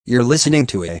You're listening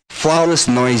to a Flawless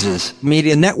Noises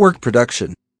Media Network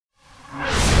production.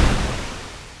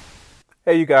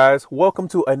 Hey you guys, welcome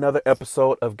to another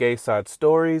episode of Gay Side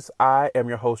Stories. I am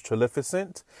your host,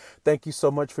 Trilificent. Thank you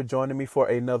so much for joining me for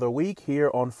another week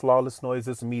here on Flawless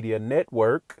Noises Media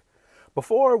Network.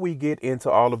 Before we get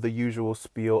into all of the usual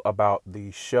spiel about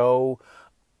the show,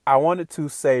 I wanted to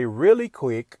say really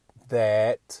quick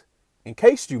that, in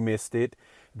case you missed it,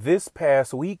 this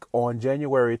past week on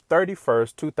January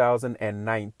 31st,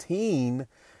 2019,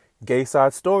 Gay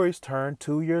Side Stories turned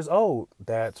 2 years old.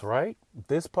 That's right.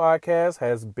 This podcast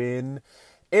has been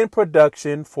in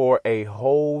production for a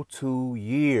whole 2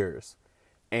 years.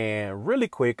 And really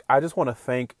quick, I just want to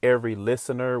thank every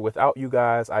listener. Without you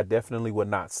guys, I definitely would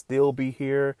not still be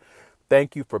here.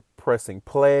 Thank you for pressing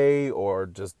play or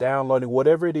just downloading,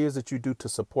 whatever it is that you do to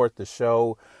support the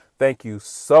show. Thank you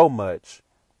so much.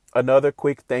 Another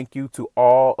quick thank you to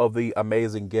all of the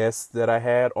amazing guests that I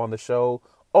had on the show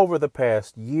over the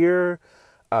past year.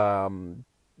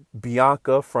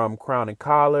 Bianca from Crown and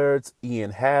Collards,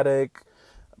 Ian Haddock,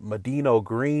 Medino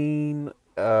Green,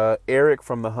 Eric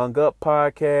from the Hung Up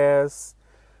podcast,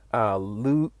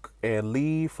 Luke and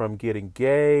Lee from Getting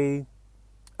Gay,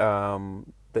 the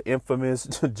infamous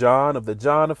John of the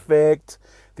John Effect,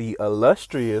 the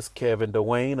illustrious Kevin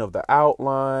Dwayne of The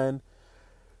Outline,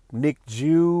 Nick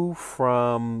Jew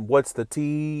from What's the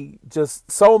Tea.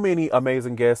 Just so many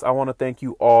amazing guests. I want to thank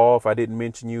you all. If I didn't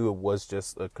mention you, it was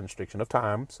just a constriction of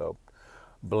time. So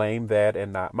blame that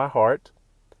and not my heart.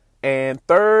 And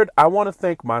third, I want to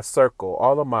thank my circle,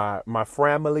 all of my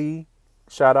family.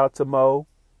 Shout out to Mo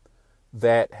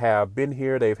that have been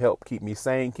here. They've helped keep me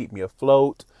sane, keep me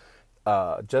afloat.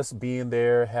 Just being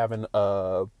there, having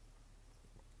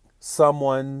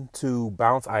someone to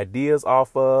bounce ideas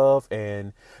off of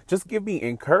and just give me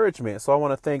encouragement. So I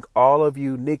want to thank all of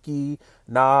you, Nikki,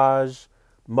 Naj,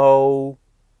 Mo,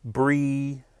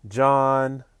 Bree,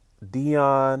 John,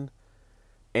 Dion,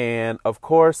 and of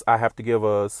course I have to give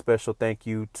a special thank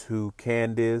you to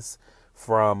Candace,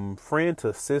 from friend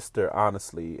to sister,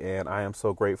 honestly. And I am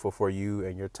so grateful for you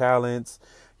and your talents,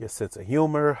 your sense of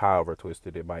humor, however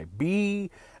twisted it might be,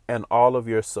 and all of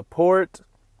your support.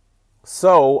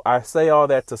 So I say all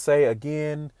that to say,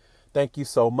 again, thank you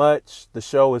so much. The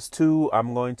show is 2.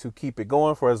 I'm going to keep it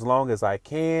going for as long as I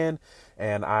can,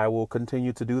 and I will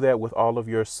continue to do that with all of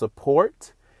your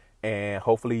support and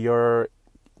hopefully your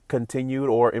continued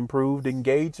or improved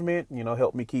engagement.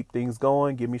 Help me keep things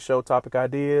going, give me show topic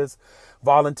ideas,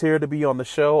 volunteer to be on the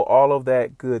show, all of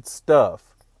that good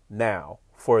stuff. Now,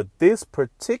 for this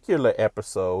particular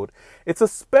episode, it's a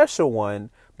special one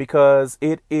because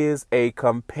it is a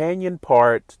companion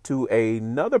part to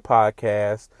another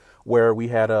podcast where we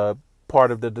had a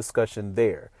part of the discussion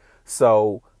there.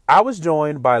 So I was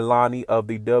joined by Lonnie of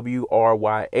the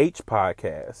WRYH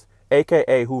podcast,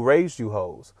 aka Who Raised You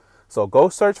Hoes. So go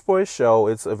search for his show.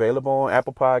 It's available on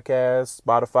Apple Podcasts,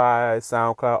 Spotify,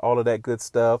 SoundCloud, all of that good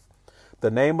stuff. The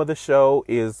name of the show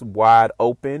is Wide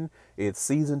Open. It's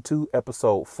season 2,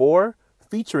 episode 4,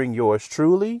 featuring yours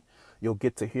truly. You'll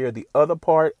get to hear the other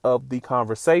part of the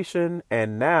conversation.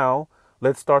 And now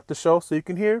let's start the show so you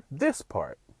can hear this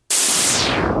part.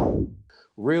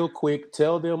 Real quick,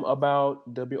 tell them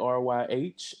about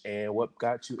WRYH and what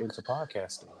got you into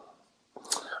podcasting.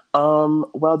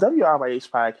 Well,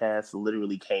 WRYH podcast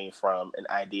literally came from an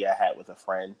idea I had with a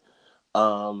friend.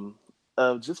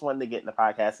 Of just wanting to get into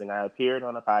podcasting. I appeared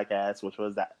on a podcast, which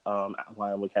was that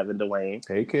Outline with Kevin Dwayne.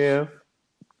 Hey, Kev.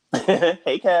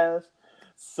 Hey, Kev.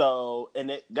 So,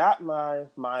 and it got my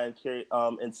mind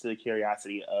into the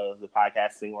curiosity of the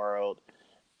podcasting world.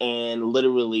 And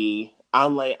literally,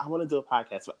 I'm like, I want to do a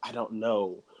podcast, but I don't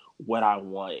know what I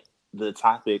want the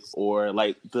topic or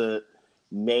like the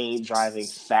main driving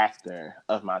factor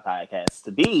of my podcast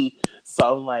to be.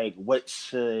 So I'm like,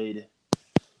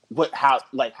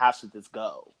 how should this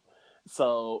go?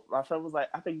 So my friend was like,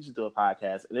 I think you should do a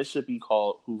podcast and it should be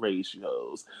called Who Raised You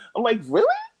Hoes. I'm like, really?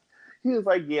 He was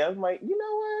like, yeah. I'm like, you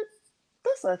know what?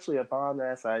 That's actually a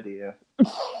bomb-ass idea.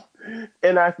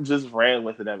 And I just ran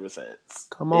with it ever since.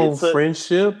 Come on,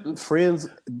 friendship. Friends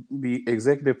be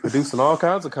executive producing all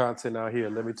kinds of content out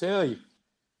here, let me tell you.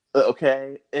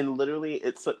 Okay. And literally,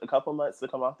 it took a couple months to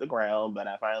come off the ground, but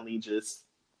I finally just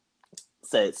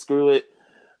said, screw it.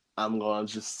 I'm going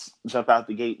to just jump out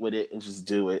the gate with it and just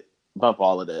do it. Bump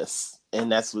all of this.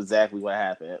 And that's exactly what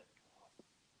happened.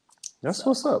 That's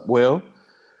what's up. Well,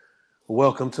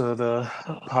 welcome to the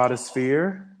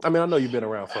Podosphere. I mean, I know you've been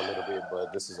around for a little bit,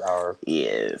 but this is our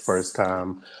first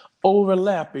time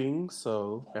overlapping.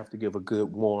 So I have to give a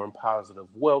good, warm, positive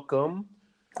welcome.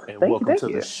 And welcome to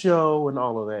the show and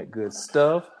all of that good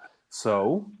stuff.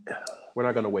 So we're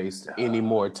not going to waste any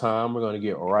more time. We're going to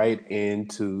get right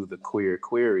into the queer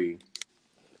query.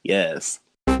 Yes.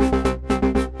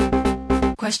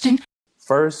 Question.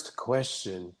 First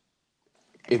question.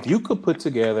 If you could put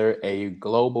together a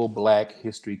global Black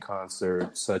history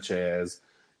concert, such as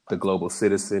the Global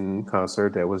Citizen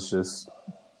concert that was just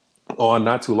on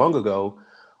not too long ago,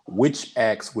 which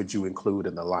acts would you include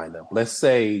in the lineup? Let's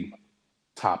say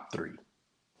top 3.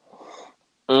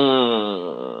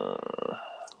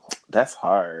 That's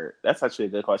hard. That's actually a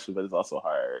good question, but it's also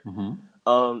hard.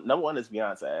 Number 1 is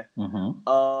Beyonce.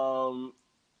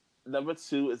 Number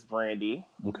 2 is Brandy.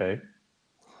 Okay.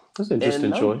 That's an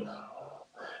interesting choice.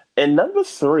 And number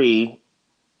 3,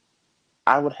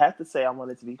 I would have to say I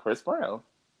want it to be Chris Brown.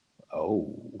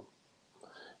 Oh.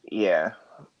 Yeah.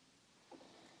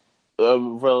 A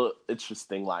real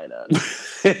interesting lineup.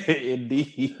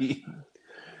 Indeed.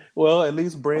 Well, at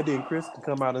least Brandy and Chris can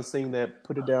come out and sing that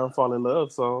 "Put It Down, Fall in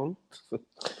Love" song.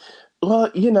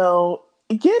 Well, yeah,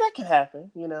 that can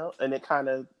happen, and and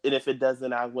if it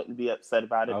doesn't, I wouldn't be upset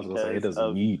about it. I was going to say, it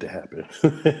doesn't need to happen.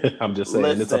 I'm just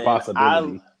saying, it's a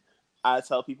possibility. I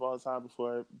tell people all the time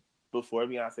before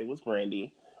Beyonce was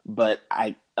Brandy, but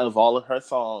of all of her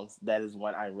songs, that is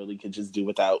one I really could just do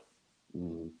without.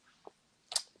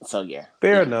 So yeah.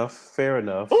 Fair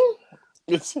enough.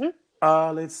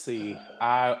 Let's see.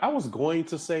 I was going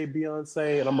to say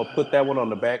Beyonce, and I'm gonna put that one on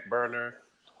the back burner.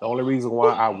 The only reason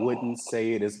why I wouldn't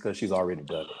say it is because she's already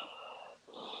done it.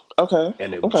 Okay.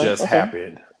 And it just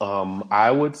happened. I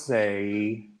would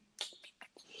say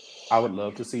I would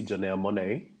love to see Janelle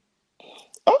Monáe.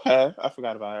 Okay, I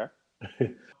forgot about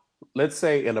her. Let's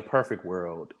say in a perfect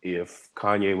world, if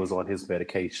Kanye was on his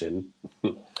medication,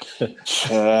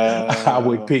 I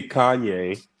would pick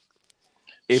Kanye.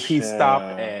 If he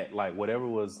stopped at like whatever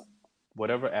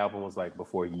album was like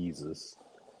before Yeezus.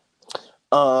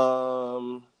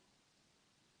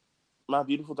 My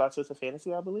Beautiful Dark Twisted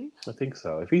Fantasy, I believe. I think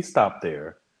so. If he stopped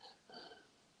there,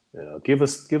 give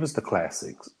us the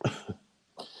classics.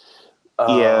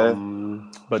 Yeah.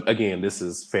 But again, this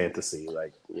is fantasy,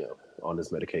 like, on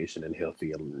his medication and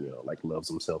healthy and, like loves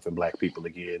himself and Black people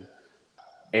again.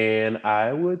 And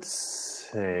I would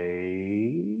say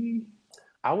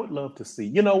I would love to see,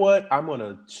 you know what? I'm going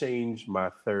to change my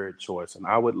third choice, and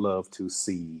I would love to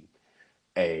see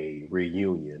a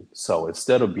reunion. So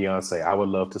instead of Beyonce, I would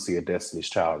love to see a Destiny's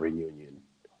Child reunion.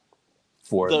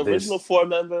 For the this. Original 4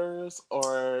 members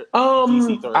or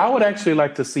DC3? I would actually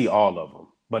like to see all of them,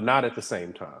 but not at the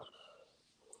same time.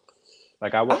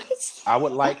 Like I would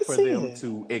like for them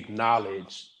to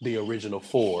acknowledge the original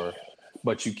 4,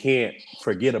 but you can't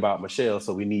forget about Michelle.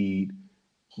 So we need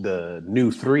the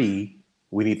new 3.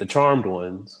 We need the Charmed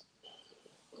ones.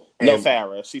 No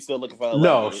Farrah. She's still looking for her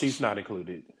No, language. she's not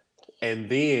included. And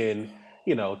then,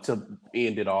 to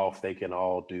end it off, they can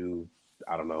all do,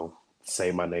 I don't know,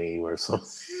 Say My Name or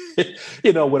something,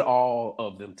 with all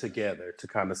of them together to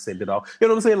kind of send it off. You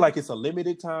know what I'm saying? Like, it's a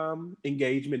limited time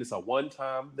engagement. It's a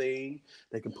one-time thing.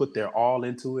 They can put their all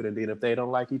into it. And then if they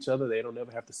don't like each other, they don't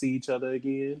ever have to see each other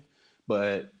again.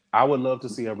 But I would love to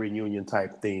see a reunion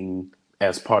type thing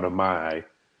as part of my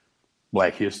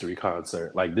Black history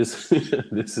concert. Like this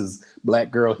is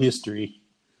Black girl history.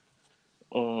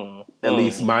 At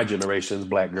least my generation's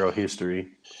Black girl history.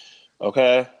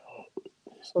 Okay.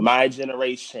 My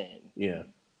generation. Yeah.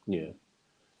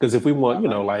 Because if we want,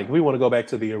 if we want to go back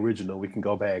to the original, we can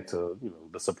go back to,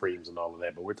 the Supremes and all of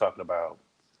that. But we're talking about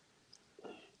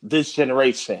this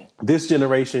generation.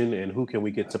 And who can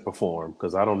we get to perform?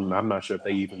 Because I'm not sure if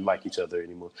they even like each other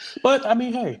anymore. But I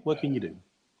mean, hey, what can you do?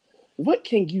 What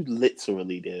can you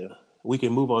literally do? We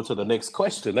can move on to the next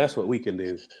question. That's what we can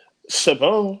do.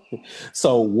 Shaboom.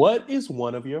 So, what is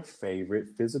one of your favorite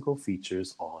physical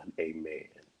features on a man?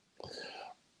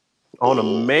 On a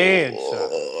man,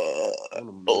 child. On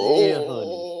a man,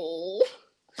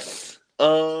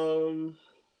 honey.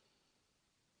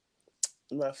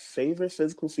 My favorite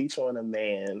physical feature on a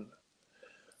man.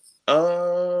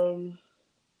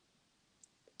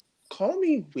 Call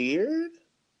me weird.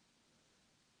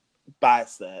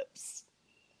 Biceps.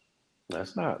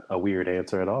 That's not a weird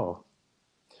answer at all.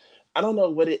 I don't know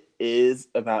what it is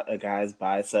about a guy's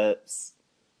biceps,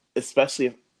 especially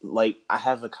if, I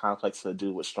have a complex for a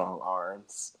dude with strong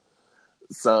arms.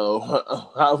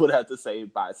 So I would have to say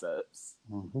biceps.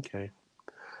 Okay.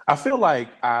 I feel like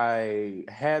I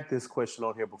had this question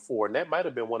on here before, and that might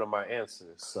have been one of my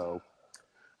answers. So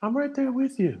I'm right there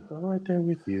with you.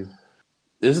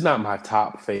 This is not my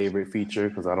top favorite feature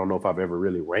because I don't know if I've ever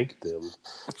really ranked them.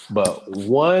 But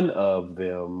one of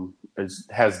them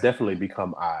has definitely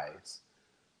become eyes.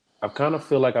 I kind of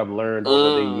feel like I've learned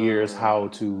over the years how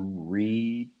to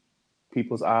read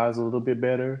people's eyes a little bit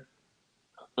better.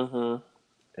 Mm-hmm.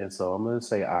 And so I'm gonna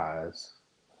say eyes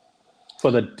for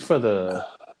the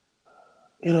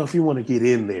if you want to get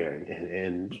in there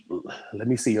and let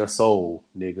me see your soul,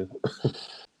 nigga.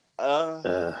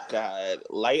 God,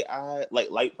 light eye, like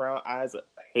light brown eyes,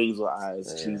 hazel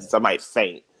eyes. Yeah. Jesus, I might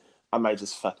faint. I might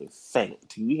just fucking faint.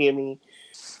 Do you hear me?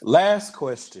 Last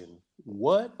question.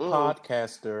 What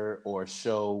podcaster or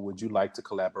show would you like to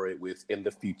collaborate with in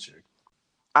the future?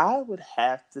 I would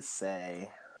have to say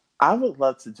I would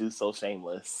love to do So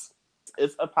Shameless.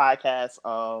 It's a podcast.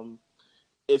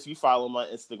 If you follow him on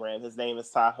Instagram, his name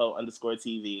is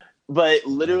Tahoe_TV. But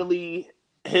literally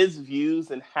his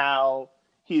views and how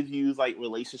he views like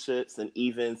relationships and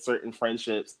even certain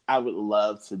friendships, I would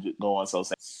love to go on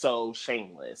So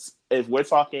Shameless. If we're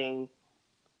talking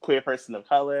queer person of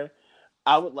color,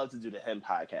 I would love to do the Him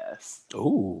podcast.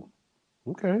 Ooh,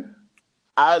 okay.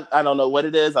 I don't know what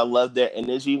it is. I love their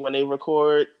energy when they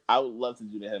record. I would love to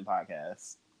do the Him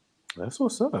podcast. That's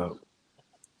what's up.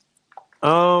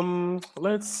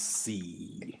 Let's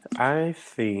see. I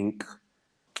think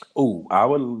I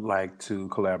would like to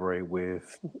collaborate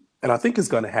with, and I think it's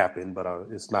going to happen, but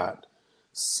it's not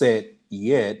set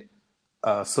yet.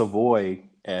 Savoy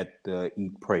at the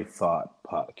Eat, Pray, Thought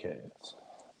podcast.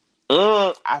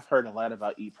 I've heard a lot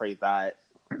about Eat, Pray, Thought.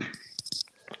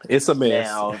 It's a mess.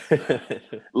 Now,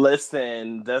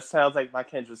 listen, that sounds like my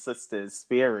kindred sister's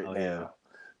spirit. Oh, now.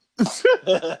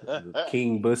 Yeah.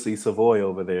 King Bussy Savoy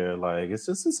over there. Like, it's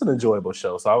an enjoyable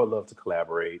show. So I would love to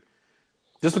collaborate.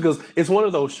 Just because it's one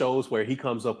of those shows where he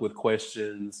comes up with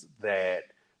questions that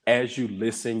as you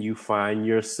listen, you find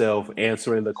yourself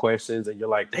answering the questions and you're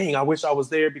like, dang, I wish I was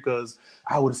there because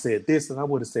I would have said this and I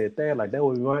would have said that. Like, that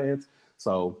would be my answer.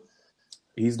 So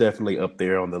he's definitely up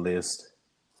there on the list.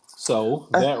 So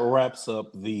that wraps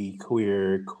up the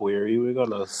queer query. We're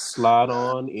going to slide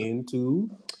on into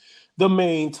the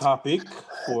main topic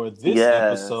for this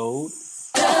episode.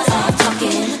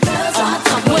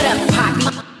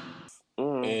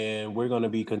 And we're going to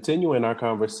be continuing our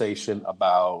conversation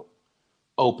about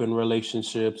open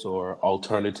relationships or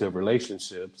alternative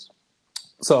relationships.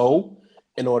 So,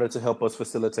 in order to help us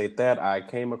facilitate that, I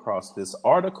came across this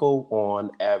article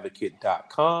on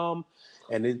advocate.com,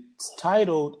 and it's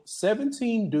titled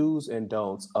 17 Do's and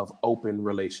Don'ts of Open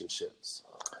Relationships.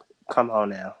 Come on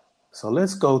now. So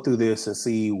let's go through this and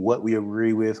see what we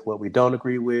agree with, what we don't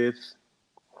agree with.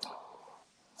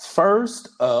 First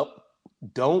up,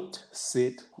 don't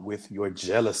sit with your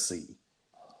jealousy.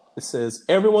 It says,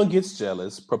 everyone gets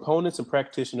jealous. Proponents and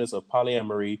practitioners of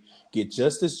polyamory get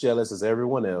just as jealous as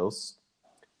everyone else.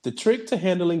 The trick to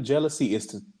handling jealousy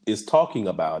is talking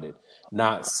about it,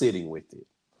 not sitting with it.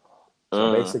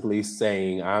 So basically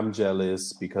saying, I'm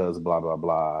jealous because blah, blah,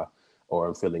 blah, or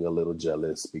I'm feeling a little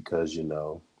jealous because,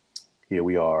 here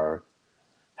we are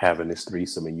having this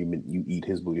threesome and you eat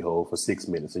his booty hole for 6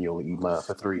 minutes and you only eat mine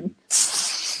for 3.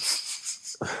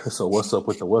 So what's up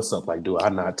with the what's up? Like, do I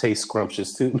not taste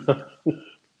scrumptious too?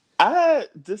 I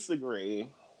disagree.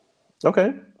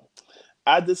 Okay.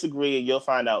 I disagree, and you'll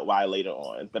find out why later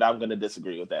on. But I'm going to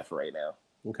disagree with that for right now.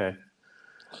 Okay.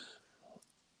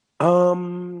 I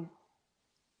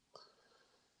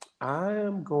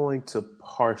am going to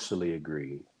partially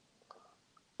agree.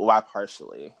 Why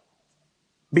partially?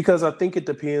 Because I think it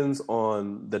depends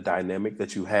on the dynamic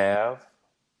that you have.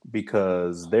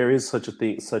 Because there is such a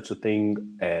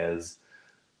thing as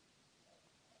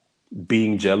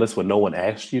being jealous when no one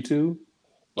asked you to.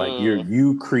 Like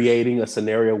you creating a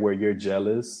scenario where you're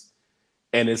jealous,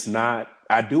 and it's not.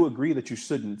 I do agree that you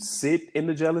shouldn't sit in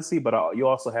the jealousy, but you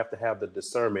also have to have the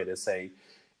discernment and say,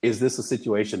 is this a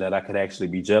situation that I could actually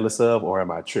be jealous of, or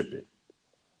am I tripping?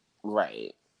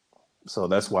 Right. So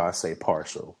that's why I say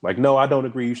partial. Like, no, I don't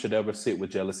agree you should ever sit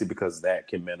with jealousy because that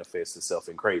can manifest itself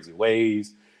in crazy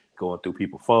ways. Going through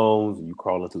people's phones and you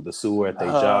crawling through the sewer at their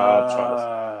job,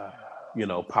 trying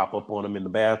to, pop up on them in the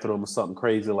bathroom or something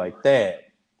crazy like that.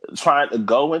 Trying to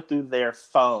going through their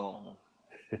phone,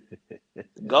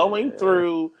 going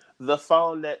through the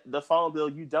phone bill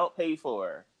you don't pay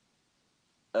for.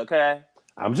 Okay.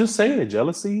 I'm just saying,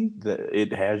 jealousy,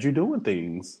 it has you doing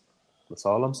things. That's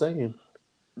all I'm saying.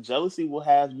 Jealousy will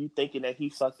have you thinking that he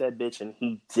fucked that bitch and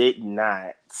he did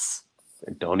not.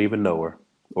 And don't even know her.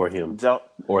 Or him. Never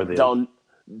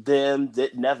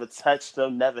touch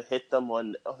them, never hit them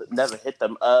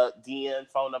up, DM,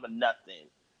 phone number, nothing.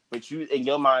 But you, in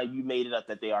your mind, you made it up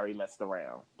that they already messed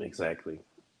around. Exactly.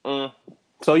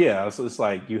 So yeah, so it's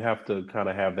like you have to kind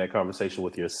of have that conversation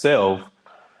with yourself,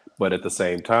 but at the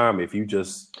same time, if you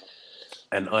just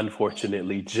an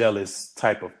unfortunately jealous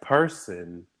type of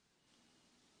person,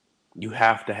 you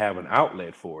have to have an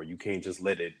outlet for it. You can't just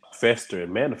let it fester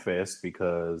and manifest,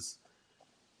 because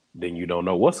then you don't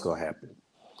know what's going to happen.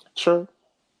 True.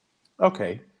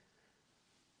 Okay.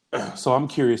 So I'm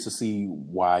curious to see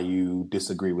why you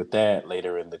disagree with that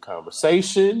later in the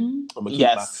conversation. Let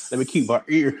me keep my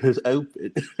ears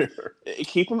open.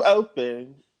 Keep them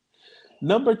open.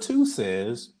 Number 2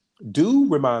 says, do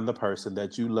remind the person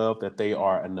that you love that they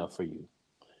are enough for you.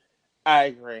 I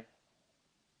agree.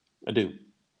 I do.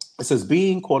 It says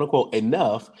being quote unquote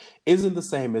enough isn't the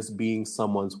same as being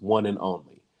someone's one and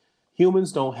only.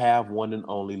 Humans don't have one and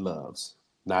only loves.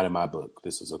 Not in my book.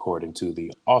 This is according to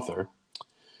the author.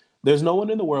 There's no one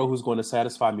in the world who's going to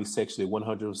satisfy me sexually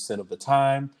 100% of the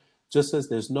time, just as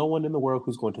there's no one in the world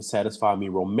who's going to satisfy me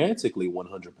romantically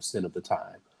 100% of the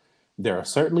time. There are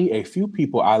certainly a few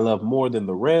people I love more than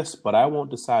the rest, but I won't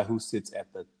decide who sits at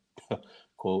the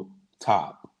quote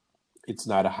top. It's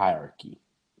not a hierarchy.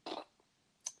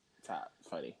 Top.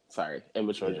 Funny. Sorry.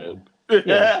 Immature joke.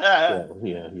 Yeah.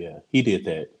 He did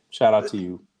that. Shout out to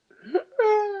you,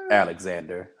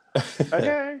 Alexander.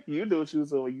 Okay, you knew what you was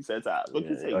doing when you said top.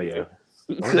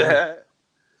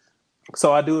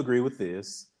 So I do agree with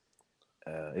this.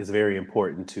 It's very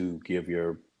important to give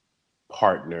your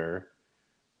partner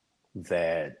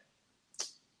that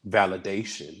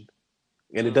validation,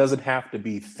 and it doesn't have to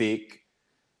be thick.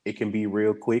 It can be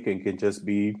real quick, and can just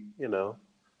be,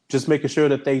 just making sure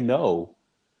that they know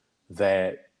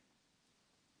that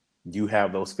you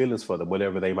have those feelings for them,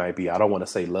 whatever they might be. I don't want to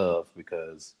say love,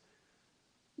 because,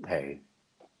 hey,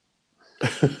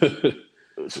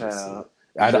 Child,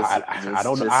 I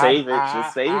don't know. Just save it.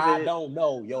 Just save it. I don't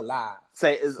know your life.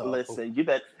 Listen, you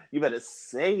better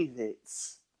save it.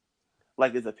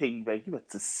 Like it's a piggy bank. You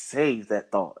better save that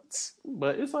thought.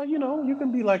 But it's like, you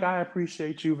can be like, I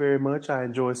appreciate you very much. I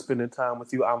enjoy spending time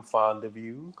with you. I'm fond of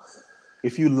you.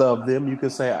 If you love them, you can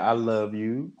say, I love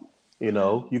you. You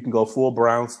can go full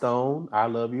brownstone. I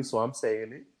love you, so I'm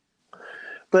saying it.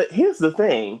 But here's the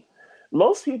thing.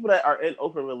 Most people that are in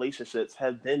open relationships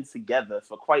have been together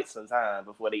for quite some time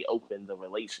before they open the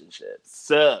relationship.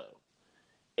 So,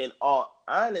 in all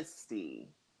honesty,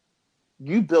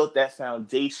 you built that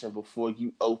foundation before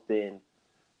you open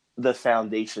the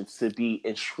foundation to be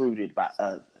intruded by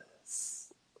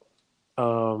others.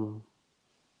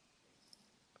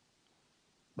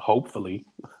 Hopefully.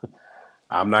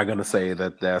 I'm not going to say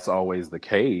that that's always the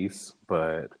case,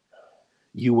 but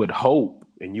you would hope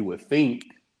and you would think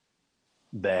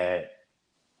that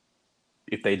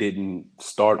if they didn't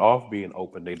start off being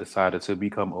open, they decided to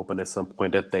become open at some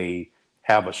point, that they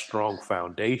have a strong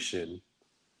foundation,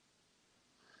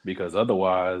 because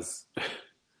otherwise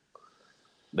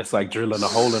that's like drilling a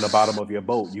hole in the bottom of your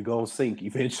boat. You're going to sink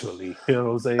eventually. You know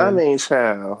what I'm saying? I mean,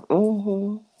 child.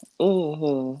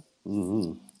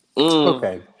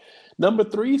 Okay. Number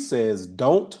 3 says,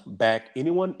 don't back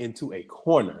anyone into a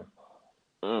corner.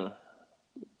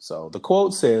 So the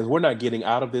quote says, we're not getting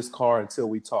out of this car until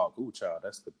we talk. Ooh, child,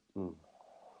 that's the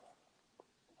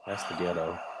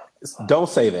ghetto. Don't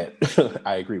say that.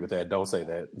 I agree with that. Don't say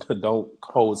that. Don't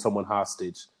hold someone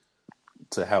hostage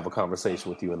to have a conversation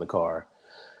with you in the car.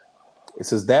 It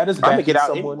says that is backing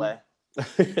someone.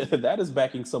 Anyway. That is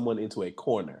backing someone into a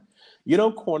corner. You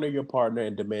don't corner your partner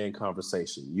and demand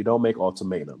conversation. You don't make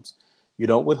ultimatums. You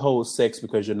don't withhold sex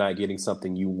because you're not getting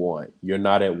something you want. You're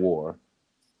not at war.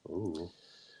 Ooh.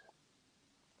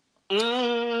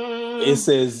 It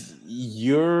says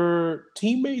you're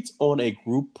teammates on a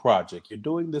group project. You're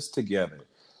doing this together.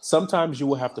 Sometimes you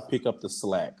will have to pick up the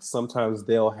slack. Sometimes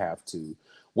they'll have to.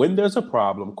 When there's a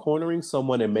problem, cornering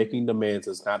someone and making demands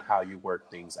is not how you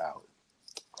work things out.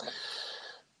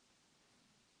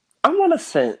 I'm on the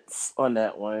fence on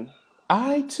that one.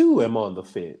 I too am on the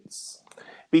fence.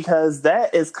 Because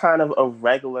that is kind of a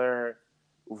regular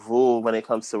rule when it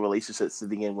comes to relationships to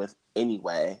begin with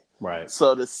anyway. Right.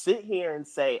 So to sit here and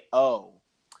say, oh,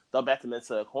 they'll back them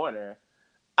into a corner,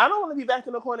 I don't want to be backed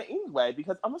in a corner anyway,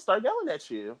 because I'm going to start yelling at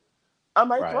you. I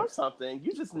might throw something.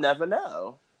 You just never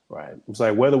know. Right. It's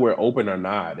like whether we're open or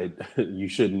not, you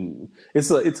shouldn't.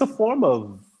 It's a form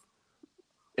of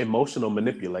emotional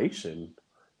manipulation.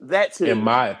 That too. In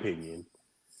my opinion.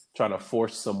 Trying to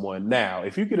force someone. Now,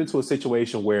 if you get into a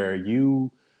situation where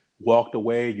you walked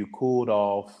away, you cooled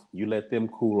off, you let them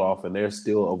cool off, and they're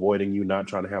still avoiding you, not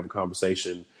trying to have a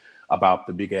conversation about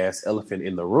the big ass elephant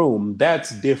in the room,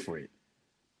 that's different.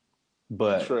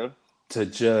 But to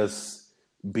just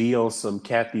be on some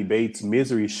Kathy Bates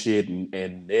misery shit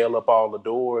and nail up all the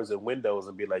doors and windows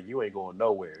and be like, you ain't going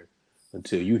nowhere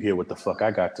until you hear what the fuck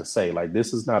I got to say. Like,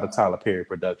 this is not a Tyler Perry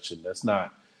production. That's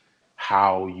not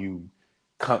how you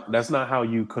that's not how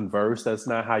you converse. That's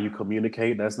not how you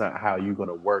communicate. That's not how you're going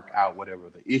to work out whatever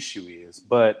the issue is.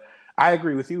 But I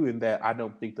agree with you in that I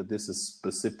don't think that this is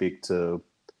specific to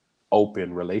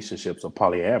open relationships or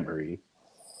polyamory.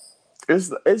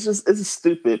 It's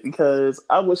stupid because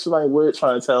I wish somebody would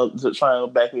try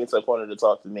and back me into a corner to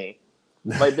talk to me.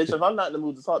 Like, bitch, if I'm not in the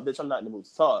mood to talk, bitch, I'm not in the mood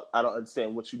to talk. I don't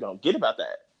understand what you don't get about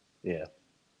that. Yeah.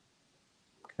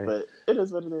 Okay. But it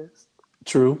is what it is.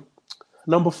 True.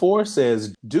 Number 4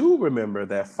 says, do remember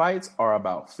that fights are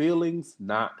about feelings,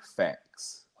 not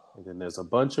facts. And then there's a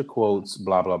bunch of quotes,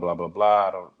 blah, blah, blah, blah,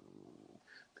 blah.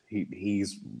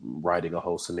 He's writing a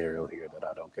whole scenario here that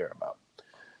I don't care about.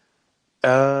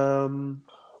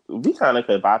 We kind of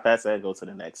could bypass that and go to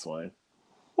the next one.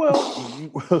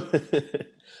 Well,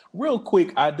 real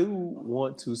quick, I do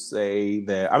want to say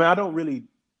that, I don't really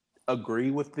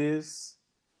agree with this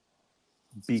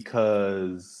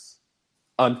because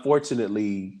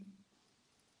unfortunately,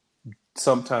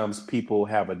 sometimes people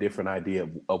have a different idea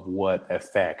of what a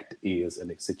fact is in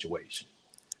a situation.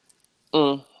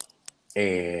 And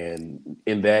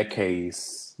in that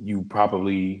case, you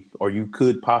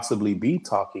could possibly be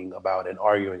talking about and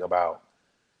arguing about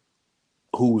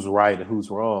who's right and who's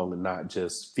wrong and not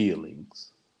just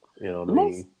feelings. You know what I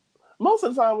mean? Most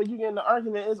of the time when you get in an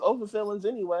argument, it's over feelings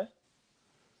anyway.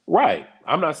 Right.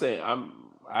 I'm not saying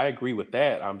I agree with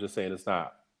that. I'm just saying it's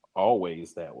not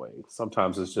always that way.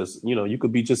 Sometimes it's just, you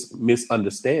could be just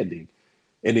misunderstanding.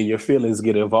 And then your feelings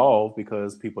get involved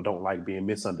because people don't like being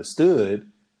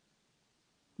misunderstood.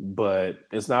 But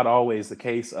it's not always the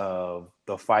case of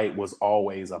the fight was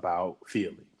always about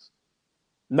feelings.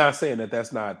 Not saying that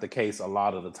that's not the case a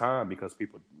lot of the time because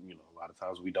people, a lot of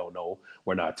times we don't know.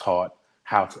 We're not taught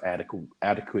how to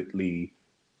adequately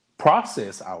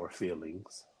process our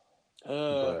feelings.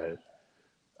 But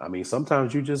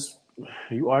sometimes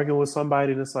you argue with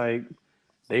somebody and it's like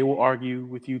they will argue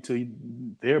with you till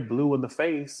they're blue in the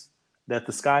face that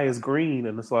the sky is green,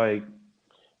 and it's like,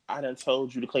 I done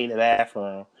told you to clean the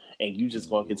bathroom, and you just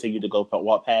gonna continue to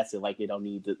walk past it like it don't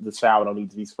need the shower don't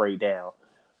need to be sprayed down.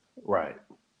 Right.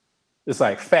 It's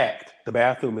like, fact, the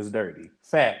bathroom is dirty.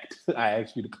 Fact, I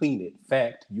asked you to clean it.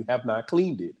 Fact, you have not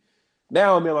cleaned it.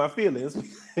 Now I'm in my feelings.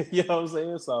 You know what I'm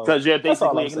saying? So because you're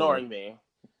basically ignoring me.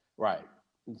 Right.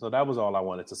 So that was all I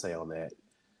wanted to say on that.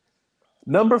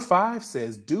 Number 5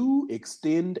 says, do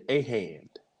extend a hand.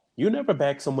 You never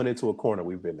back someone into a corner.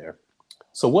 We've been there.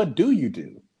 So what do?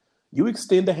 You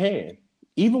extend a hand.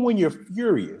 Even when you're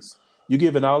furious, you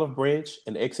give an olive branch,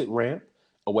 an exit ramp,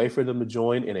 a way for them to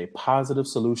join in a positive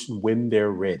solution when they're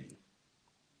ready.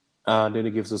 Then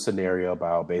it gives a scenario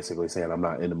about basically saying, I'm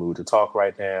not in the mood to talk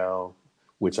right now,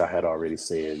 which I had already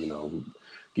said,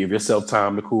 give yourself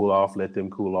time to cool off, let them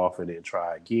cool off, and then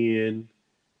try again.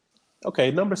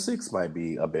 Okay, number 6 might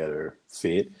be a better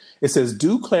fit. It says,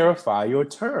 do clarify your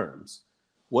terms.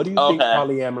 What do you think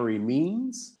polyamory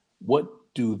means? What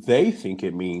do they think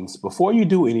it means? Before you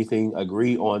do anything,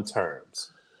 agree on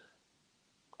terms.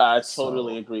 I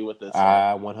totally agree with this.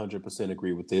 I 100%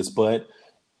 agree with this, but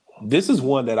this is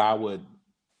one that I would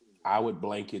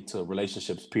blanket to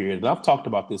relationships, period. And I've talked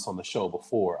about this on the show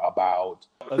before about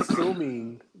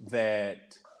assuming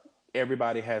that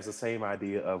everybody has the same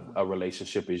idea of a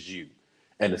relationship as you.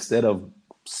 And instead of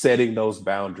setting those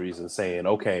boundaries and saying,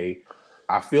 okay,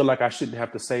 I feel like I shouldn't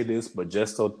have to say this, but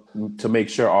just to make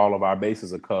sure all of our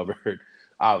bases are covered,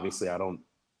 obviously I'm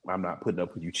not putting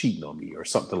up with you cheating on me or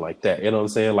something like that. You know what I'm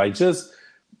saying? Like, just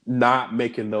not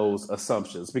making those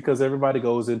assumptions, because everybody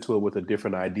goes into it with a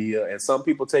different idea. And some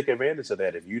people take advantage of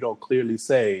that. If you don't clearly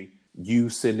say you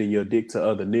sending your dick to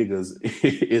other niggas,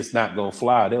 it's not going to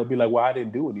fly. They'll be like, well, I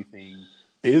didn't do anything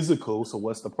physical, so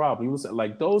what's the problem? You know,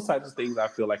 like those types of things, I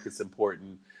feel like it's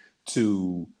important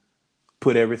to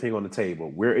put everything on the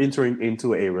table. We're entering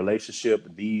into a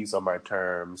relationship. These are my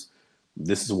terms.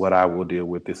 This is what I will deal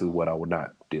with. This is what I will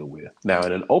not deal with. Now,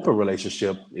 in an open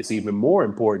relationship, it's even more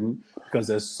important because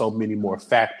there's so many more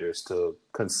factors to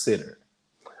consider.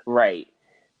 Right.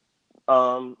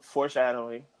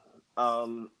 Foreshadowing.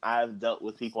 I've dealt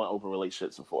with people in open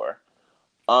relationships before.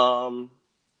 And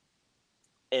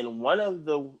one of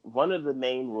the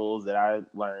main rules that I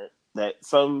learned, that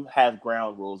some have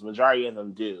ground rules, majority of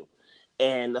them do.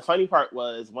 And the funny part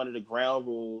was, one of the ground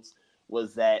rules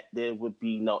was that there would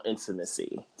be no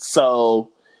intimacy. So,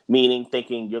 meaning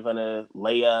thinking you're going to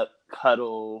lay up,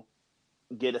 cuddle,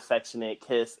 get affectionate,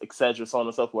 kiss, etc., so on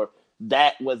and so forth.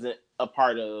 That wasn't a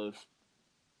part of,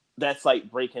 that's like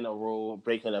breaking a rule,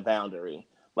 breaking a boundary.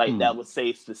 Like that was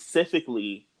saved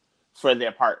specifically for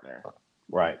their partner.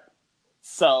 Right.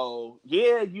 So,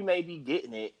 yeah, you may be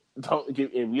getting it, don't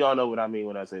get, and we all know what I mean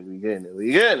when I say we getting it.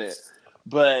 We getting it.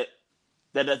 But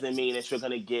that doesn't mean that you're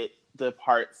going to get the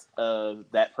parts of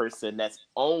that person that's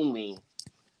only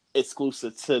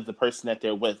exclusive to the person that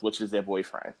they're with, which is their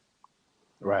boyfriend.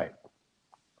 Right.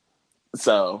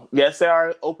 So, yes, there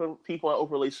are open people in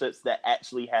open relationships that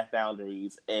actually have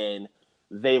boundaries and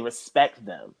they respect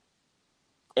them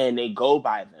and they go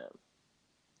by them.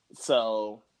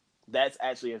 So, that's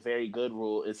actually a very good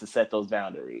rule, is to set those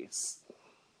boundaries.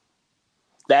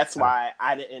 That's why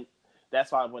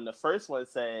that's why when the first one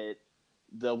said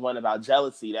the one about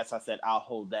jealousy, that's why I said I'll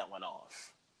hold that one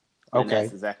off. And Okay.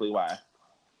 that's exactly why.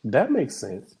 That makes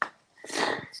sense.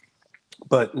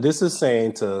 But this is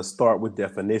saying to start with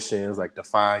definitions, like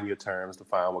define your terms,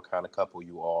 define what kind of couple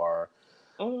you are,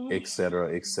 et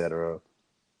cetera, et cetera.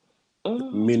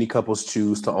 Many couples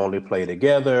choose to only play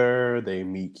together. They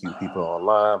meet cute people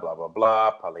online, blah, blah,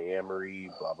 blah, polyamory,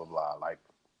 blah, blah, blah. Like,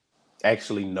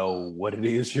 actually know what it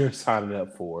is you're signing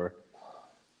up for.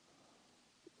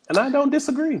 And I don't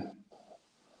disagree.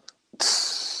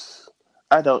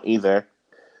 I don't either.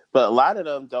 But a lot of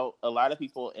them don't. A lot of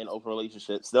people in open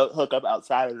relationships don't hook up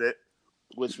outside of it,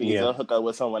 which means they'll hook up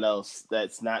with someone else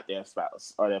that's not their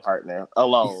spouse or their partner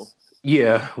alone.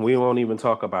 Yeah, we won't even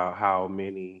talk about how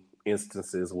many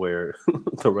instances where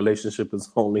the relationship is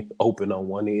only open on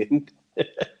one end.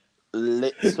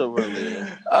 Literally.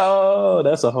 Oh,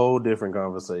 that's a whole different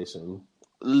conversation.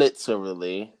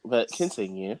 Literally. But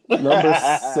continue. Number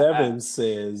 7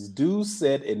 says, do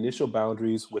set initial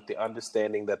boundaries with the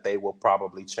understanding that they will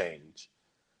probably change.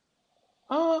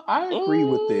 I agree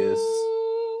with this.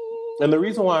 And the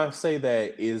reason why I say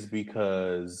that is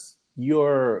because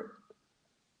your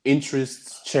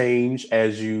interests change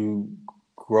as you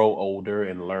grow older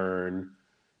and learn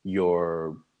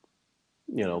your,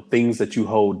 things that you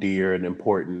hold dear and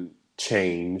important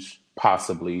change,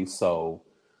 possibly. So,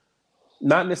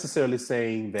 not necessarily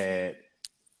saying that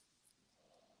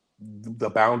the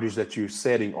boundaries that you're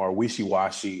setting are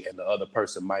wishy-washy and the other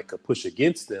person might could push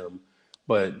against them,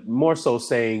 but more so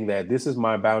saying that this is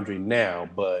my boundary now,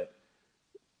 but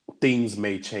things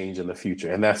may change in the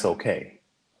future, and that's okay.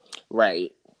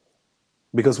 Right.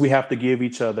 Because we have to give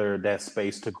each other that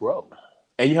space to grow.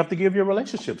 And you have to give your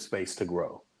relationship space to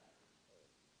grow.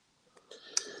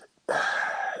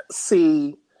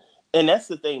 See, and that's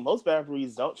the thing. Most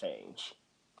boundaries don't change.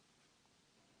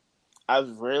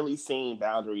 I've rarely seen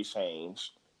boundaries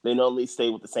change. They normally stay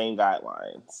with the same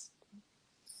guidelines.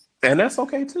 And that's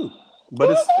okay too.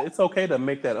 But it's okay to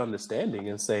make that understanding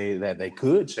and say that they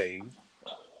could change.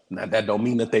 Now, that don't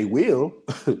mean that they will.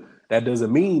 That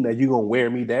doesn't mean that you're going to wear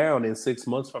me down and 6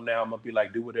 months from now, I'm going to be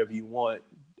like, do whatever you want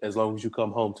as long as you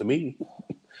come home to me.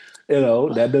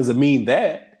 That doesn't mean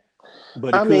that.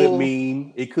 But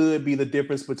it could be the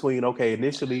difference between, okay,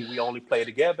 initially we only play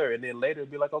together and then later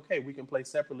it'd be like, okay, we can play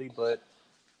separately, but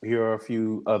here are a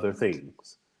few other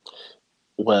things.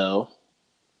 Well,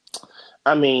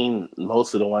 I mean,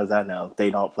 most of the ones I know, they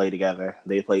don't play together.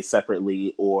 They play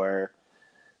separately, or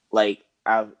like,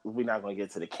 we're not going to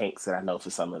get to the kinks that I know for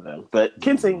some of them, but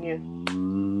continue.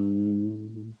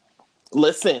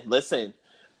 Listen.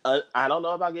 I don't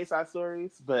know about Gay Side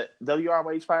Stories, but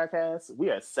WRH Podcast, we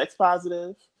are sex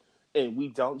positive and we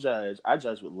don't judge. I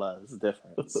judge with love. It's a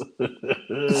difference.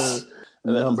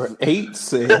 Number 8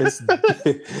 says,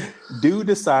 do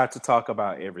decide to talk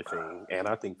about everything. And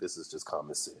I think this is just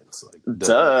common sense. Like,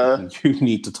 duh. You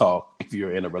need to talk if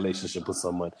you're in a relationship with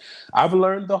someone. I've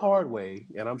learned the hard way,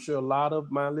 and I'm sure a lot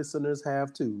of my listeners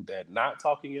have too, that not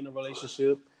talking in a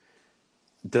relationship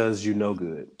does you no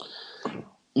good.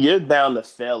 You're bound to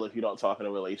fail if you don't talk in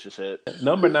a relationship.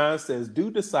 Number 9 says, do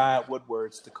decide what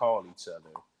words to call each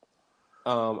other.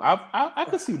 I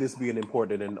could see this being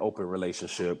important in an open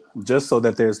relationship, just so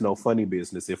that there's no funny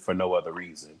business, if for no other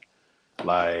reason.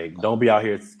 Like, don't be out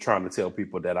here trying to tell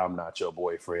people that I'm not your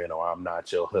boyfriend or I'm not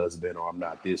your husband or I'm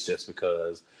not this just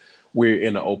because we're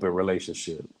in an open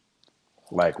relationship.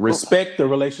 Like, respect the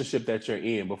relationship that you're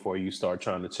in before you start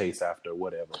trying to chase after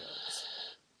whatever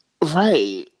else.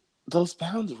 Right. Those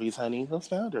boundaries, honey. Those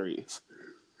boundaries.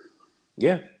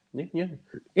 Yeah.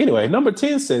 Anyway, number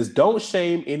 10 says, don't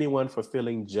shame anyone for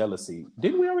feeling jealousy.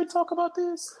 Didn't we already talk about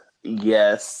this?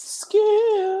 Yes.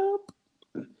 Skip.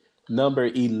 Number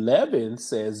 11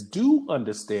 says, do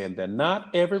understand that not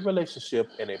every relationship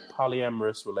in a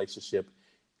polyamorous relationship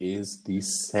is the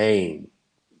same.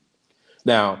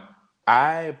 Now,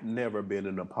 I've never been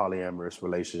in a polyamorous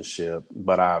relationship,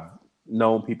 but I've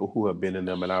known people who have been in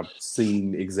them, and I've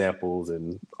seen examples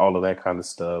and all of that kind of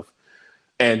stuff.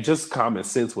 And just common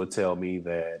sense would tell me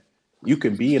that you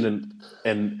can be in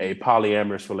a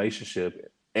polyamorous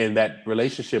relationship And that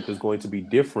relationship is going to be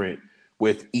different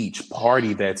with each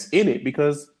party that's in it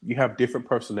because you have different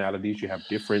personalities, you have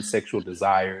different sexual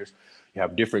desires, you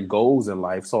have different goals in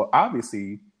life. So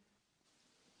obviously,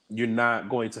 you're not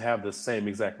going to have the same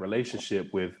exact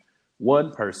relationship with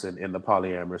one person in the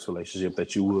polyamorous relationship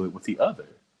that you would with the other.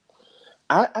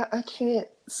 I can't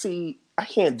see. I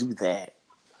can't do that.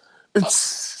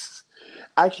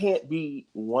 I can't be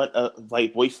one of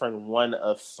like boyfriend one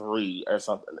of three or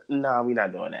something. No, we're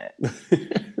not doing that.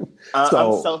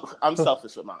 I'm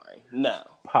selfish with mine. No,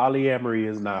 polyamory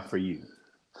is not for you.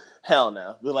 Hell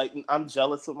no. But like I'm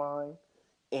jealous of mine,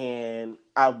 and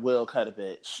I will cut a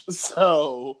bitch.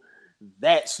 So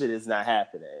that shit is not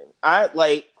happening. I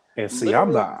like. And see,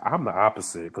 I'm the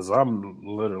opposite because I'm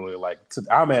literally like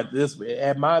I'm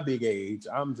at my big age.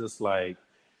 I'm just like,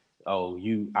 oh,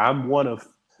 I'm one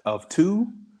of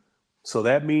two. So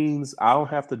that means I don't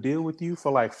have to deal with you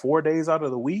for like 4 days out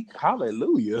of the week.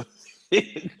 Hallelujah.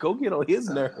 Go get on his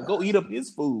nerve. Go eat up his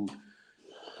food.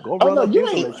 Go run up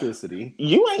his electricity.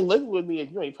 You ain't living with me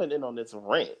if you ain't putting in on this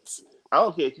rent. I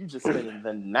don't care if you just spending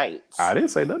the night. I didn't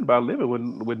say nothing about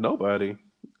living with nobody.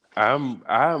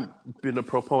 I've been a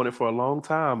proponent for a long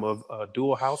time of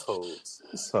dual households.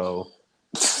 So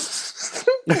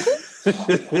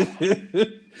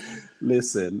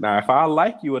listen, now if I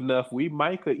like you enough, we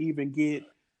might could even get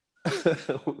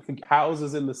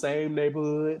houses in the same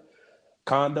neighborhood,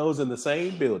 condos in the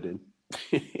same building.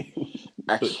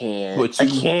 I can't. But I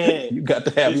can't. You got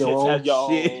to have your own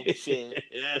shit.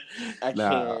 I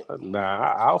can't.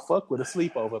 Nah, I'll fuck with a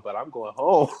sleepover, but I'm going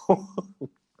home.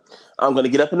 I'm gonna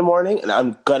get up in the morning and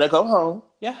I'm gonna go home.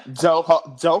 Yeah. Don't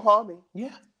call me.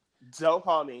 Yeah. Don't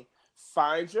call me.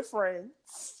 Find your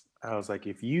friends. I was like,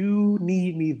 if you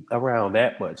need me around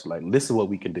that much, like, this is what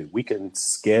we can do. We can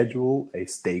schedule a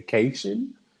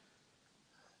staycation.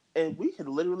 And we can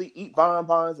literally eat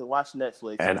bonbons and watch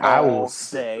Netflix and all I will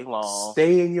day long.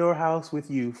 Stay in your house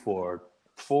with you for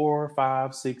 4,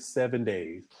 5, 6, 7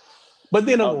 days. But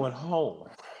then I'm going home.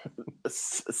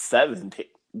 7 days?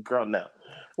 Girl, no.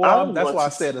 Well, that's why I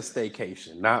said a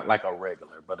staycation, not like a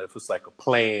regular. But if it's like a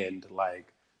planned,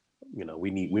 like, you know,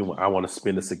 I want to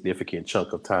spend a significant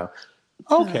chunk of time.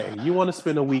 Okay, you want to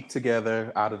spend a week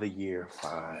together out of the year?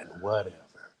 Fine, whatever.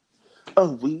 A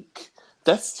week?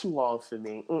 That's too long for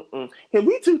me. Can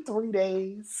we do 3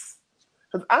 days?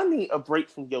 Because I need a break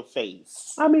from your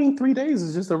face. I mean, 3 days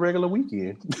is just a regular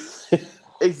weekend.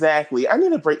 Exactly. I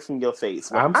need a break from your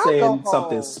face. I'm saying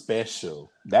something special.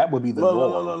 That would be the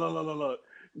norm. Look.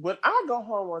 When I go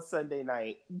home on Sunday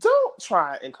night, don't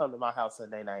try and come to my house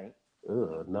Sunday night.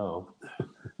 No.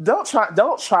 Don't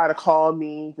try to call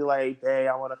me, be like, hey,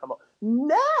 I want to come home.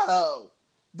 No.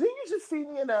 Didn't you just see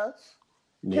me enough?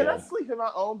 Yeah. Can I sleep in my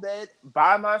own bed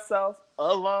by myself,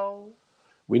 alone?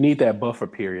 We need that buffer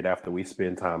period after we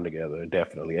spend time together,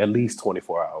 definitely. At least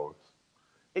 24 hours.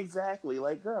 Exactly.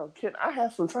 Like, girl, can I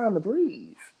have some time to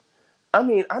breathe? I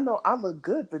mean, I know I look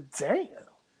good, but damn.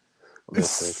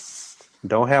 Listen,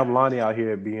 don't have Lonnie out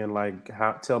here being like,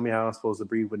 tell me how I'm supposed to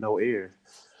breathe with no air.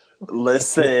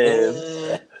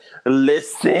 Listen. No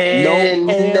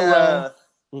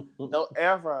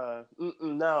ever.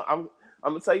 No, I'm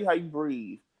gonna tell you how you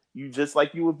breathe. You just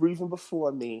like you were breathing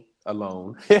before me.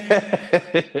 Alone.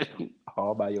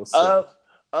 All by yourself.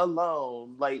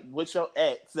 Alone. Like with your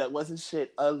ex that wasn't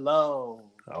shit. Alone.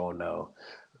 Oh no.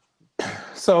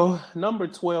 So number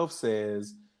 12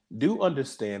 says, do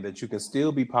understand that you can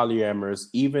still be polyamorous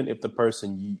even if the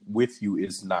person with you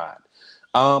is not.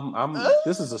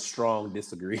 This is a strong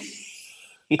disagree.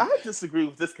 I disagree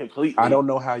with this completely. I don't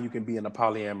know how you can be in a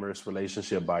polyamorous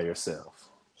relationship by yourself.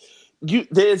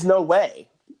 There's no way.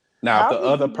 Now, if the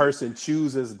other person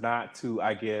chooses not to,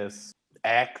 I guess,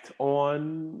 act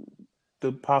on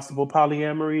the possible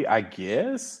polyamory, I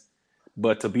guess.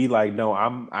 But to be like, no,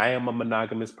 I am a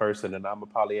monogamous person and I'm a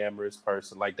polyamorous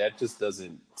person, like that just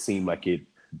doesn't seem like it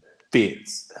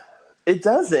fits. It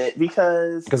doesn't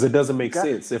because it doesn't make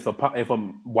sense.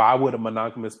 Why would a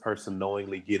monogamous person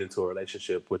knowingly get into a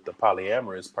relationship with the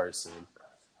polyamorous person?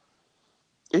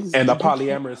 And the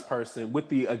polyamorous person with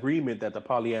the agreement that the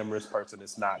polyamorous person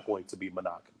is not going to be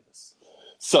monogamous.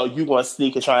 So you want to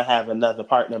sneak and try to have another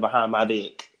partner behind my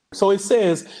dick? So it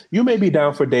says you may be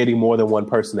down for dating more than one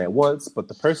person at once, but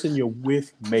the person you're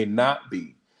with may not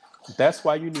be. That's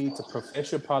why you need to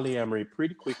profess your polyamory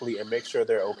pretty quickly and make sure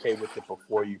they're okay with it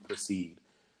before you proceed.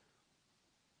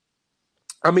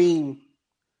 I mean,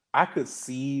 I could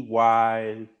see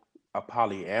why a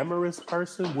polyamorous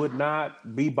person would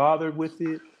not be bothered with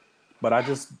it, but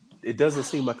it doesn't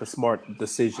seem like a smart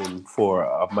decision for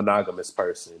a monogamous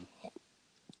person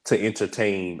to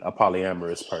entertain a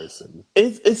polyamorous person.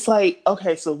 It's like,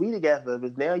 okay, so we together,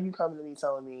 but now you coming to me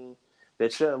telling me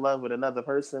that you're in love with another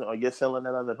person or you're feeling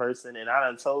another person, and I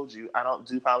done told you I don't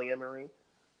do polyamory.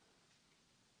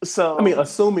 I mean, So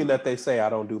assuming that they say I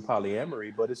don't do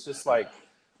polyamory, but it's just like,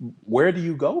 where do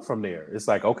you go from there? It's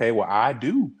like, okay, well, I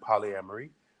do polyamory.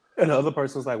 And the other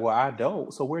person's like, well, I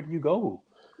don't. So where do you go?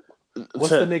 What's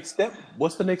the next step?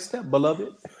 What's the next step,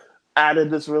 beloved? out of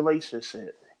this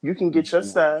relationship, you can get your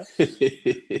stuff.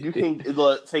 You can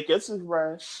look, take your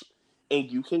toothbrush,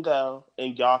 and you can go,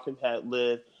 and y'all can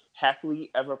live happily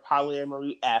ever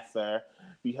polyamory after.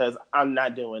 Because I'm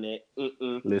not doing it.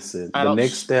 Listen, the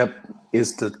next step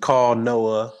is to call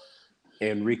Noah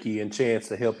and Ricky and Chance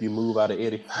to help you move out of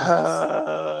Eddie.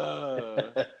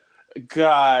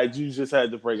 God, you just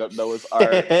had to bring up Noah's Ark.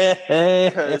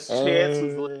 Because Chance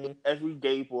was literally every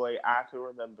gay boy I can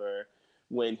remember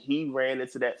when he ran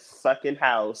into that fucking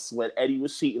house when Eddie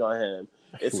was cheating on him.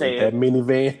 And saying, that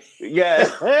minivan. Yeah.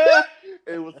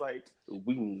 It was like,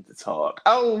 we need to talk.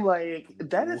 Oh, like,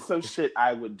 that is some shit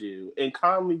I would do. And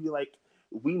calmly be like,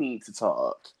 we need to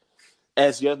talk.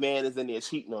 As your man is in there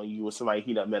cheating on you with somebody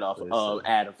he done met off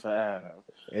Adam for Adam.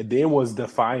 And then was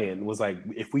defiant. Was like,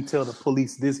 if we tell the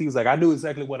police this, he was like, I knew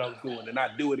exactly what I was doing and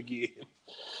I'd do it again.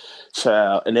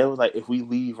 Child. And they was like, if we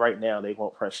leave right now, they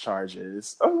won't press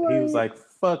charges. Oh, he was like,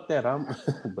 fuck that.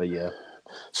 But yeah.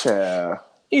 Child.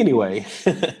 Anyway,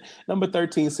 number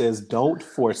 13 says, don't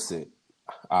force it.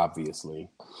 Obviously.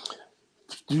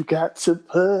 You got to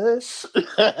push.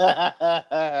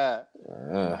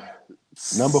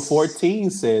 Number 14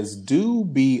 says, do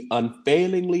be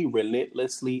unfailingly,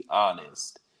 relentlessly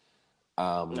honest.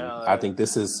 I think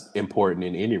this is important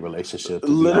in any relationship,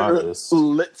 to be honest.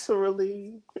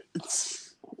 Literally.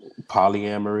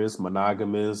 Polyamorous,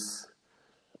 monogamous.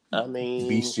 I mean,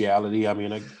 bestiality. I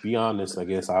mean, be honest. I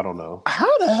guess I don't know.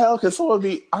 How the hell can someone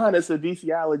be honest with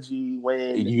bestiality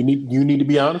when you need to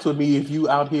be honest with me if you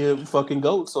out here fucking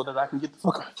goats so that I can get the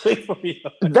fuck away from you?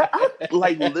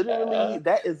 Literally,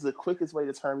 that is the quickest way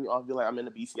to turn me off. Be like, I'm in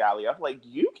the bestiality. I'm like,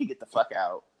 you can get the fuck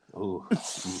out. Ooh.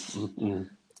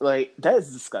 Like, that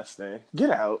is disgusting. Get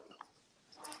out.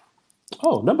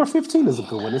 Oh, number 15 is a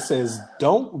good one. It says,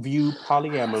 don't view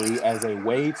polyamory as a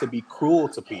way to be cruel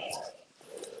to people.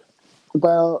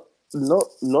 Well, no,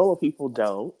 normal people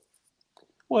don't.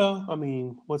 Well, I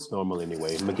mean, what's normal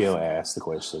anyway? Miguel asked the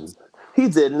question. He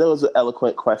did, and it was an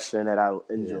eloquent question that I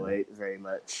enjoyed very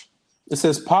much. It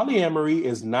says, polyamory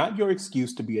is not your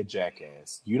excuse to be a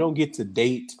jackass. You don't get to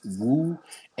date, woo,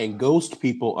 and ghost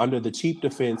people under the cheap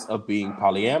defense of being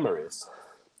polyamorous.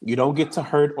 You don't get to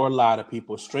hurt or lie to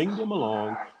people, string them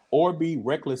along, or be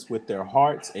reckless with their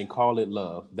hearts and call it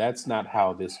love. That's not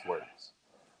how this works.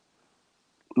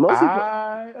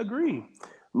 I agree.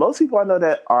 Most people I know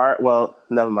that are, well,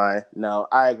 never mind. No,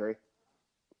 I agree.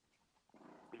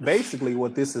 Basically,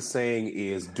 what this is saying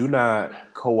is do not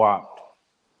co-opt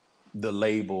the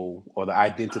label or the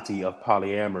identity of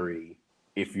polyamory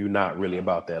if you're not really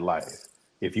about that life.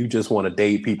 If you just want to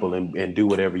date people and do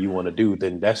whatever you want to do,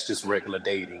 then that's just regular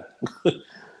dating.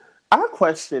 I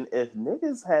question if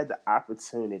niggas had the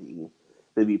opportunity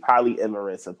to be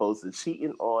polyamorous opposed to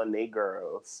cheating on their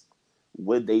girls,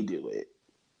 would they do it?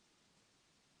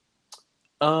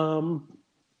 I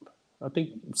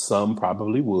think some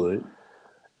probably would,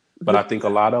 but I think a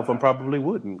lot of them probably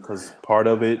wouldn't, because part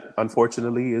of it,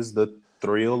 unfortunately, is the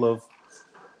thrill of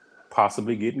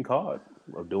possibly getting caught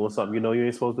or doing something you know you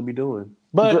ain't supposed to be doing.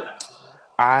 But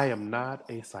I am not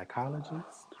a psychologist.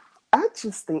 I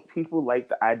just think people like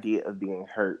the idea of being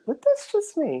hurt, but that's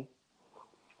just me.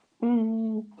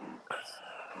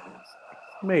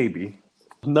 Maybe.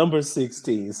 Number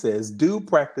 16 says, do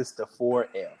practice the 4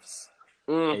 F's.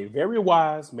 A very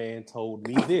wise man told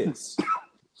me this.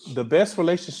 The best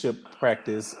relationship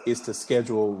practice is to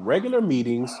schedule regular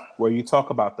meetings where you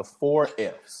talk about the 4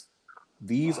 F's.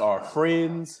 These are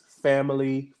friends,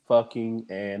 family, fucking,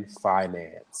 and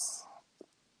finance.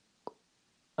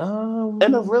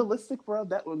 In a realistic world,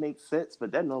 that would make sense,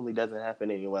 but that normally doesn't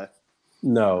happen anyway.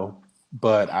 No,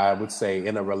 but I would say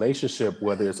in a relationship,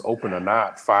 whether it's open or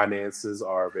not, finances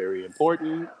are very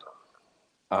important.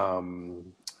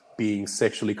 Being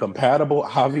sexually compatible,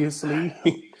 obviously.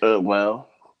 So what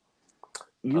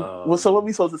are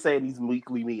we supposed to say in these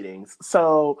weekly meetings?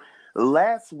 So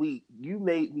last week, you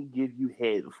made me give you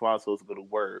head before I was supposed to go to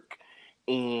work,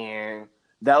 and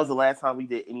that was the last time we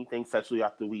did anything sexually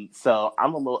off the week. So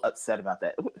I'm a little upset about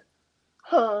that.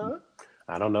 Huh?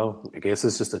 I don't know. I guess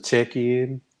it's just a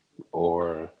check-in,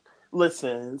 or...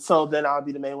 Listen, so then I'll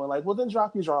be the main one like, well, then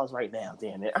drop your drawers right now,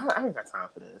 damn it. I ain't got time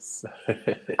for this.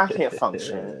 I can't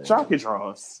function. Drop your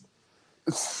drawers.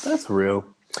 That's real.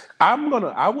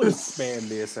 I would expand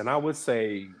this and I would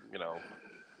say,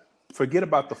 forget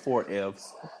about the 4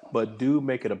 F's, but do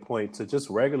make it a point to just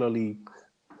regularly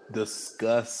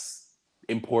discuss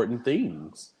important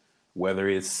things, whether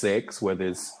it's sex, whether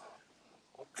it's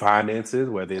finances,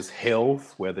 whether it's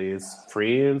health, whether it's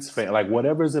friends, like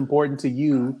whatever is important to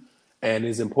you and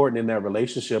is important in that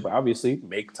relationship. Obviously,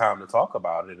 make time to talk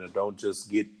about it and don't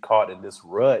just get caught in this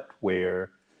rut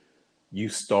where you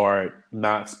start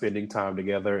not spending time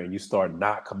together and you start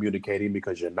not communicating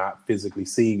because you're not physically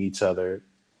seeing each other.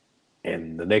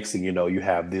 And the next thing you know, you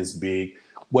have this big,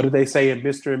 what did they say in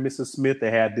Mr. and Mrs. Smith?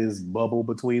 They had this bubble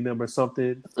between them or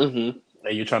something. Mm-hmm.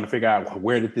 And you're trying to figure out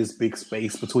where did this big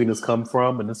space between us come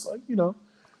from? And it's like,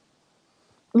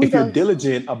 if you're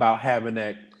diligent about having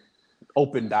that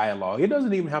open dialogue, it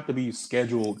doesn't even have to be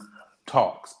scheduled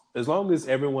talks. As long as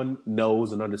everyone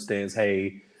knows and understands,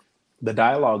 hey, the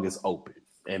dialogue is open,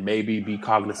 and maybe be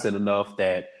cognizant enough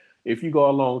that if you go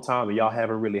a long time and y'all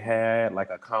haven't really had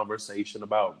like a conversation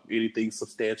about anything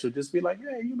substantial, just be like,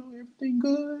 hey, everything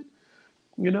good?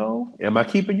 Am I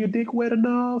keeping your dick wet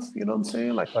enough? You know what I'm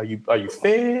saying? Like, are you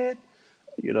fed?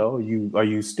 Are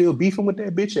you still beefing with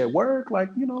that bitch at work? Like,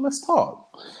 let's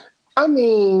talk. I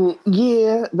mean,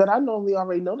 yeah, but I normally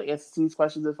already know the answer to these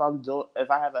questions if I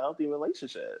have a healthy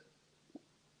relationship.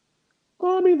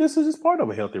 Well, I mean, this is just part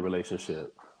of a healthy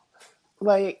relationship.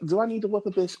 Like, do I need to whip a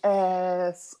bitch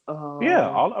ass?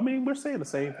 Yeah, we're saying the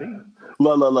same thing.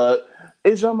 Look.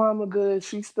 Is your mama good?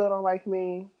 She still don't like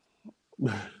me?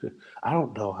 I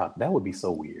don't know how that would be so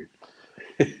weird.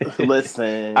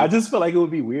 Listen, I just feel like it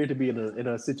would be weird to be in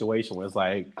a situation where it's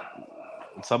like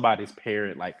somebody's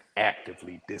parent like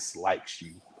actively dislikes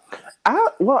you. I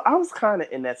was kind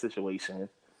of in that situation.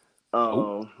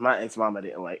 My ex-mama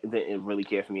didn't really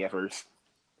care for me at first.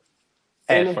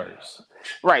 First.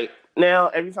 Right. Now,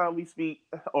 every time we speak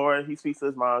or he speaks to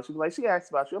his mom, she'll be like, she asks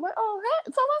about you. I'm like, oh,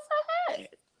 hey, so what's her head?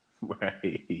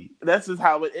 Right. That's just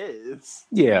how it is.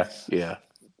 Yeah.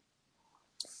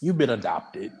 You've been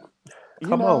adopted.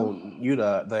 Come on. You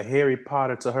the Harry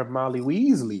Potter to her Molly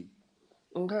Weasley.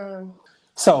 Okay.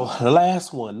 So the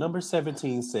last one, number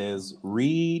 17 says,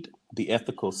 read The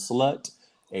Ethical Slut,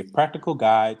 A Practical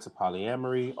Guide to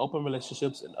Polyamory, Open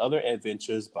Relationships, and Other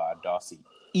Adventures by Darcy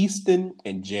Easton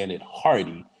and Janet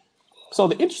Hardy. So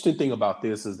the interesting thing about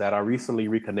this is that I recently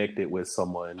reconnected with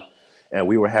someone and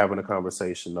we were having a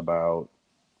conversation about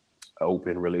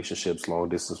open relationships, long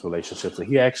distance relationships. And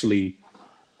he actually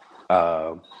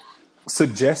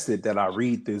suggested that I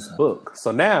read this book.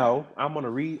 So now I'm going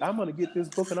to get this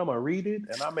book and I'm going to read it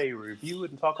and I may review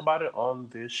it and talk about it on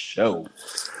this show.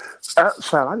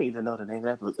 Child, I need to know the name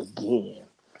of that book again.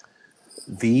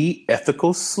 The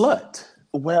Ethical Slut.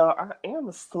 Well, I am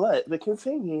a slut, but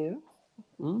continue.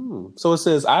 So it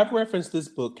says, I've referenced this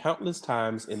book countless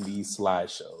times in these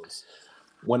slideshows.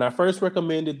 When I first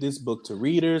recommended this book to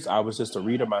readers, I was just a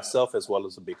reader myself as well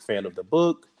as a big fan of the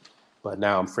book. But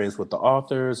now I'm friends with the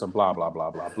authors and blah, blah, blah,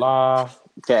 blah, blah.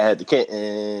 Cat the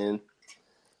kitten.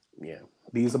 Yeah,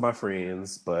 these are my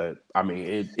friends. But I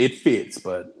mean, it fits.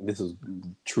 But this is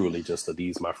truly just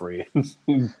these my friends.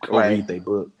 Read their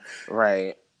book.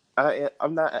 Right.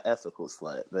 I'm not an ethical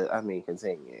slut, but I mean,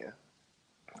 continue.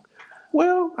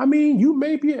 Well, I mean, you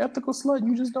may be an ethical slut and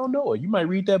you just don't know it. You might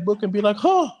read that book and be like,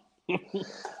 huh.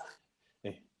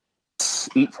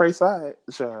 Eat, pray, side.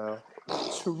 Child.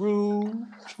 True.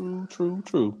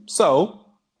 So,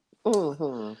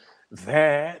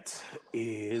 that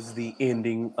is the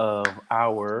ending of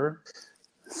our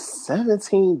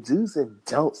 17 do's and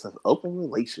don'ts of open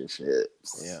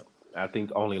relationships. Yeah, I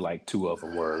think only like 2 of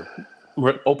them were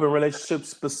open relationship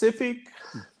specific,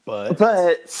 but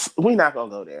we're not gonna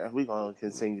go there. We're gonna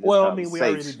continue. Well, I mean, we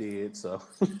already did, so.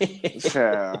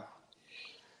 Sure.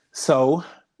 So,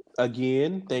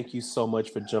 again, thank you so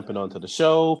much for jumping onto the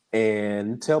show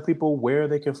and tell people where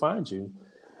they can find you.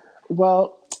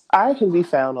 Well, I can be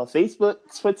found on Facebook,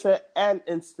 Twitter, and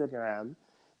Instagram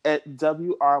at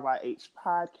WRYH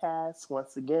Podcast.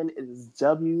 Once again, it is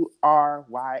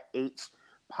WRYH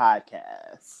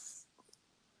Podcast.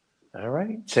 All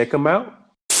right, check them out.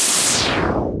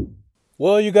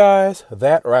 Well, you guys,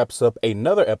 that wraps up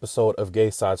another episode of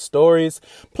Gay Side Stories.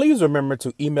 Please remember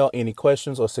to email any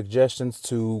questions or suggestions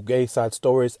to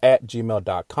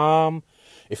gaysidestories@gmail.com.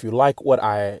 If you like what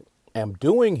I am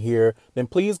doing here, then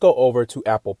please go over to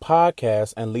Apple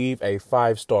Podcasts and leave a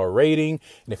 5-star rating.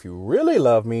 And if you really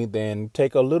love me, then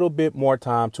take a little bit more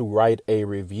time to write a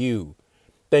review.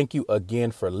 Thank you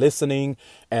again for listening.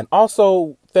 And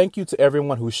also, thank you to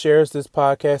everyone who shares this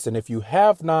podcast. And if you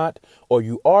have not or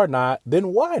you are not,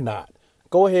 then why not?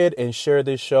 go ahead and share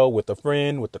this show with a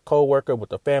friend, with a coworker,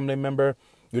 with a family member.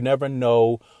 You never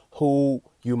know who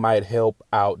you might help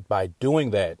out by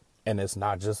doing that. And it's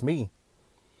not just me.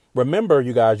 Remember,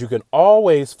 you guys, you can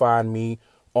always find me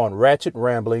on Ratchet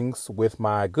Ramblings with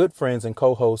my good friends and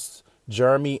co-hosts,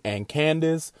 Jeremy and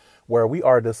Candace, where we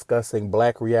are discussing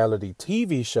Black reality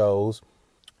TV shows.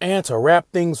 And to wrap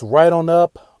things right on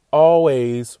up,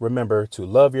 always remember to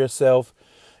love yourself.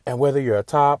 And whether you're a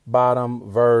top, bottom,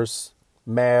 verse,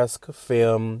 mask,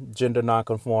 femme, gender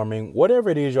nonconforming, whatever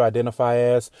it is you identify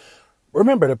as,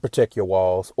 remember to protect your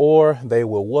walls, or they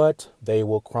will what? They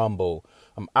will crumble.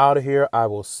 I'm out of here. I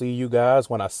will see you guys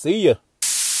when I see you.